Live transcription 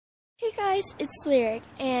Hey guys, it's Lyric,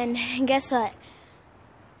 and guess what?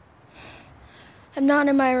 I'm not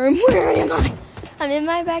in my room. Where am I? I'm in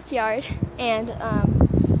my backyard, and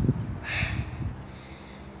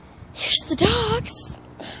here's the dogs.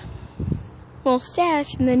 Well,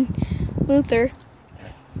 Stash, and then Luther.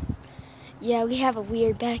 Yeah, we have a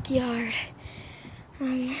weird backyard.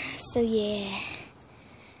 So yeah.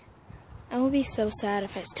 I will be so sad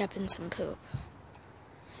if I step in some poop.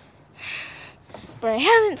 But I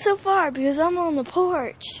haven't so far because I'm on the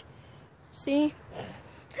porch. See?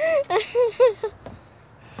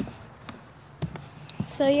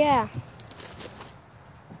 So yeah.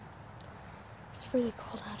 It's really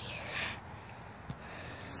cold out here.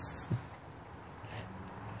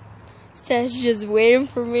 Stash just waiting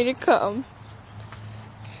for me to come.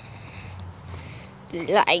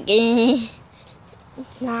 Like it.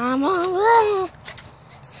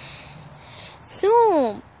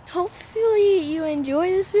 So, hopefully you enjoy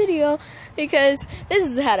this video because this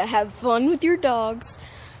is how to have fun with your dogs,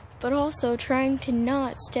 but also trying to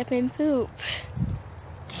not step in poop.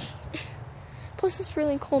 Plus it's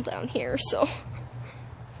really cold down here, so.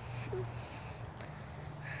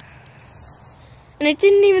 And it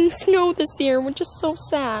didn't even snow this year, which is so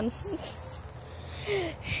sad.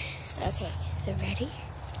 Okay, so ready?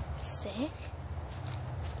 Stay.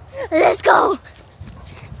 Let's go!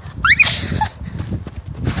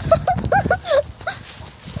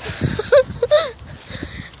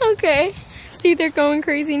 Okay, see, they're going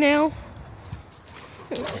crazy now.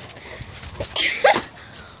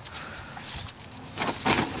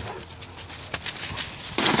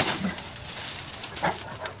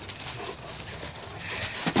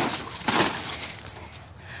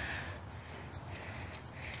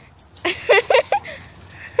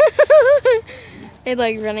 They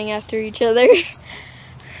like running after each other.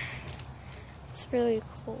 It's really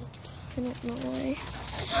cold. I don't know why.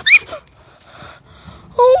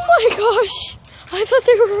 Oh my gosh! I thought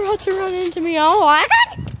they were about to run into me.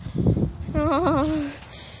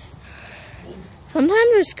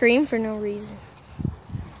 Sometimes I scream for no reason.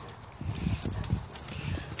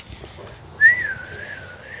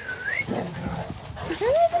 For some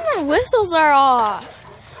reason my whistles are off.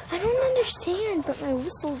 I don't understand, but my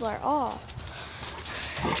whistles are off.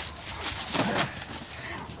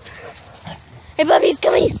 Hey puppies,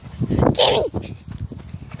 come here! Gimme!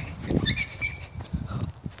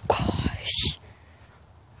 Gosh.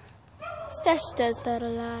 Stash does that a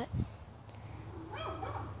lot.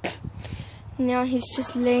 Now he's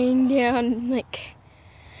just laying down like...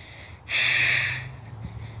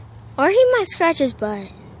 Or he might scratch his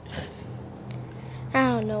butt. I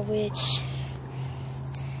don't know which.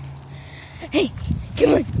 Hey,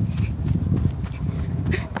 come on!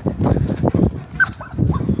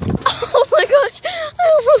 I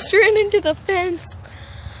almost ran into the fence.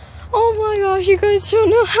 Oh my gosh, you guys don't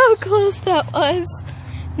know how close that was.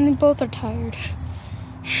 And they both are tired.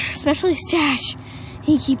 Especially Stash.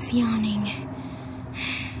 He keeps yawning.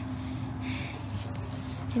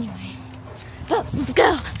 Anyway. Let's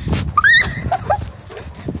go.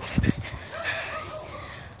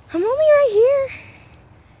 I'm only right here.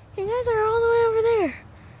 You guys are all the way over there.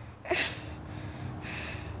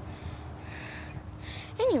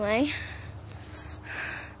 Anyway.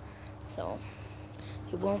 So,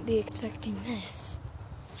 you won't be expecting this.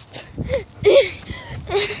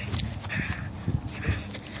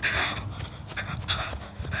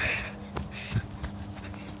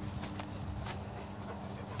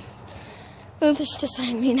 Luther's just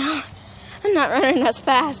behind me now. I'm not running as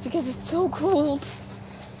fast because it's so cold.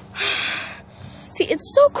 See,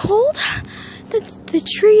 it's so cold that the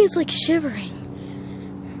tree is like shivering.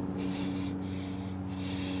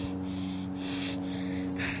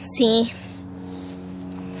 See?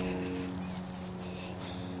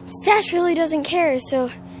 Stash really doesn't care,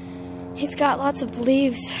 so he's got lots of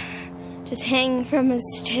leaves just hanging from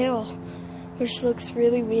his tail, which looks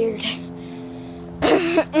really weird.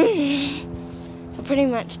 So pretty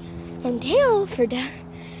much, and tail for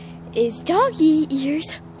is doggy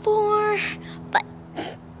ears for butt.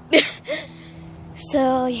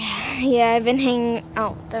 So yeah, I've been hanging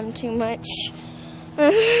out with them too much.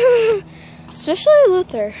 Especially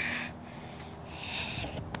Luther.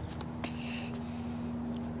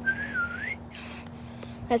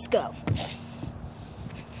 Let's go.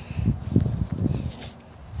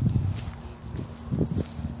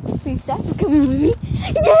 Please stop coming with me.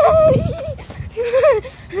 Yay!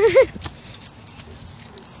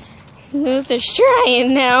 Luther's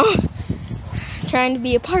trying now. Trying to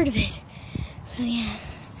be a part of it. So yeah.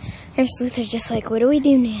 There's Luther just like, what do we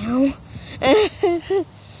do now?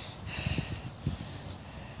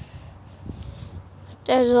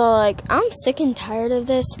 Stash is all like, I'm sick and tired of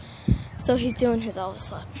this. So he's doing his Elvis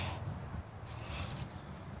flip.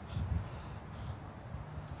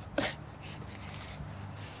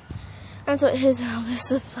 That's what his Elvis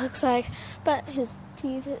flip looks like. But his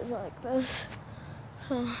teeth is like this.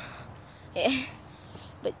 Yeah.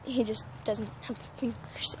 But he just doesn't have the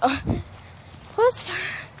fingers. Plus, he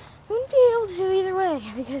wouldn't be able to either way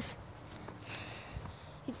because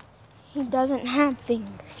he doesn't have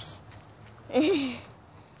fingers.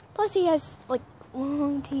 Plus, he has like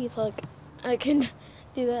long teeth. Like I can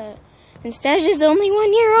do that. And Stash is only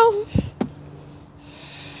 1 year old.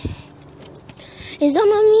 It's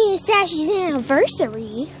almost me and Stash's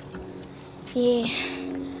anniversary. Yeah,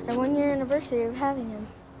 our 1 year anniversary of having him.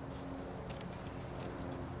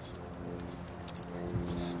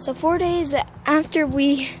 So 4 days after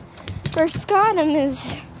we first got him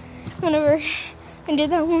is whenever I did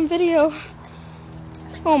that one video.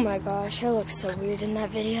 Oh my gosh, I look so weird in that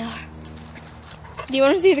video. Do you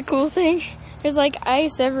want to see the cool thing? There's like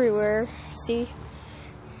ice everywhere. See?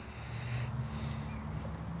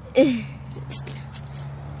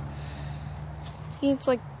 It's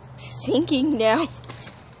like sinking down.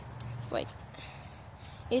 Like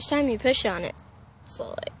each time you push on it, so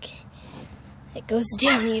like it goes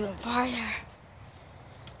down even farther,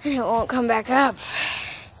 and it won't come back up.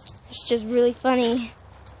 It's just really funny.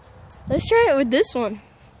 Let's try it with this one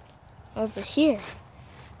over here,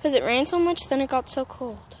 because it rained so much, then it got so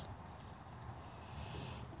cold.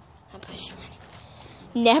 I'm pushing it.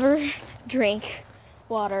 Never drink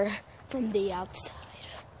water from the outside.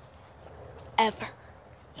 Ever.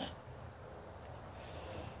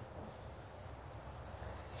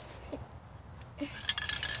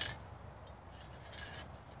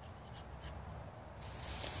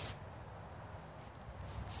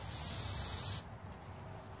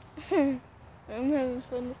 I'm having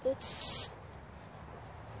fun with it.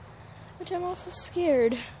 But I'm also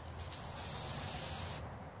scared.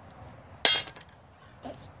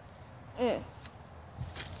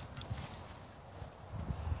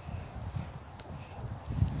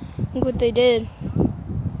 Look what they did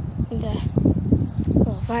with the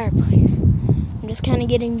little fireplace. I'm just kind of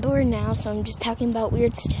getting bored now, so I'm just talking about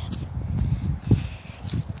weird stuff.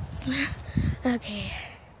 Okay.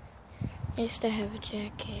 I used to have a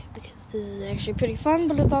jacket because this is actually pretty fun,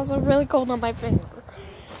 but it's also really cold on my finger.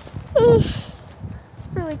 It's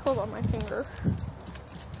really cold on my finger.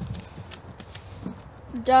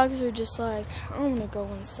 The dogs are just like, I'm gonna go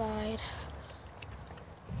inside.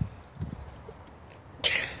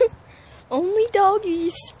 Only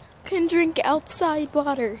doggies can drink outside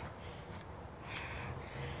water.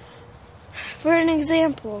 For an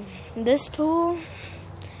example, this pool,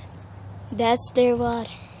 that's their water.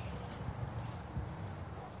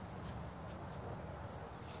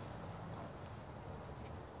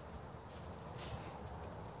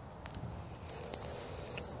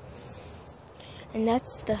 And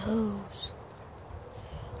that's the hose.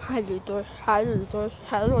 Hi, Luther. Hi, Luther.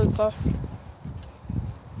 Hi, Luther.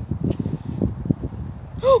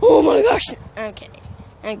 Oh my gosh! I'm kidding.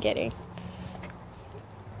 I'm kidding.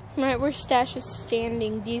 Right where Stash is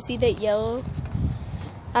standing, do you see that yellow?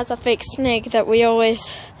 That's a fake snake that we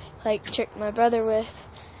always like trick my brother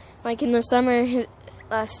with. Like in the summer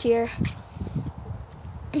last year,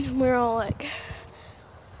 we're all like,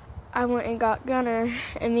 I went and got Gunner,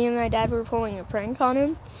 and me and my dad were pulling a prank on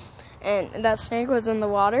him, and that snake was in the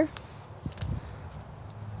water.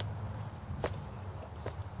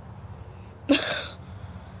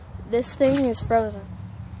 This thing is frozen,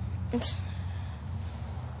 which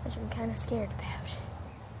I'm kind of scared about.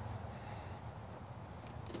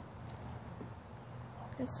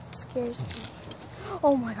 It scares me.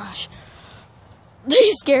 Oh my gosh.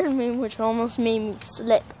 They scared me, which almost made me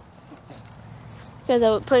slip. Because I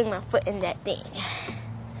was putting my foot in that thing.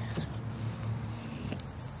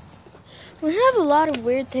 We have a lot of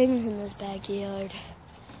weird things in this backyard.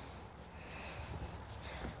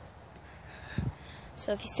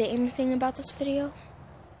 So if you say anything about this video,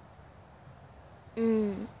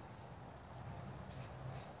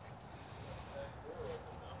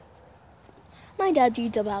 my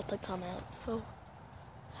daddy's about to come out, so.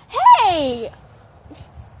 Hey!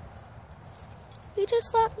 He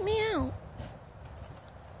just locked me out.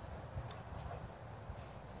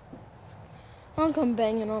 I'll come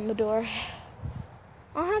banging on the door.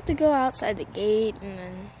 I'll have to go outside the gate and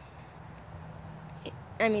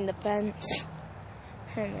then, the fence.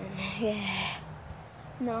 And then, yeah.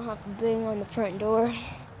 And I'll have to bang on the front door.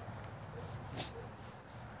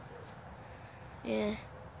 Yeah.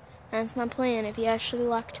 That's my plan if he actually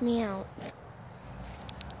locked me out.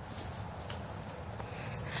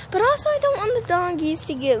 But also, I don't want the doggies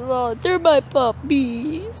to get lost. They're my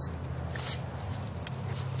puppies.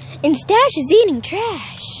 And Stash is eating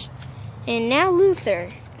trash. And now Luther.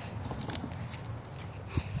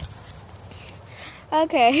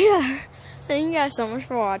 Okay, thank you guys so much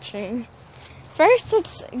for watching. First,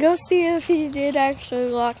 let's go see if he did actually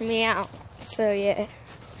lock me out. So, yeah.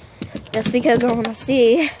 Just because I want to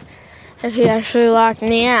see if he actually locked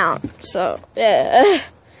me out. So, yeah.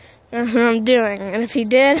 That's what I'm doing. And if he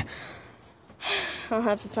did, I'll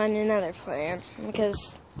have to find another plan.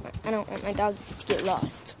 Because I don't want my doggies to get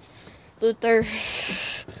lost. Luther.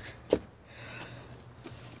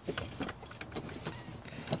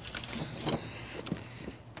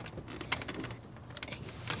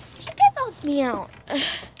 Me out.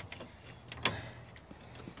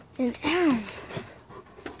 And ow.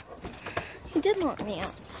 He did lock me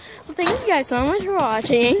out. So thank you guys so much for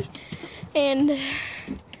watching. And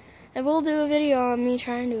I will do a video on me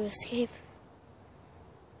trying to escape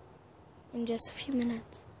in just a few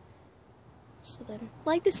minutes. So then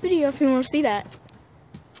like this video if you want to see that.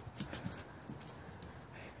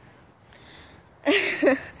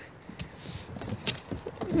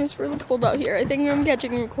 It's really cold out here. I think I'm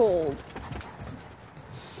catching a cold.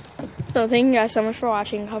 So thank you guys so much for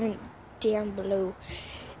watching. Comment down below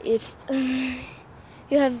if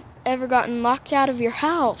you have ever gotten locked out of your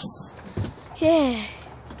house. Yeah.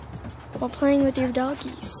 While playing with your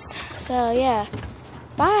doggies. So yeah.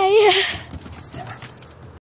 Bye.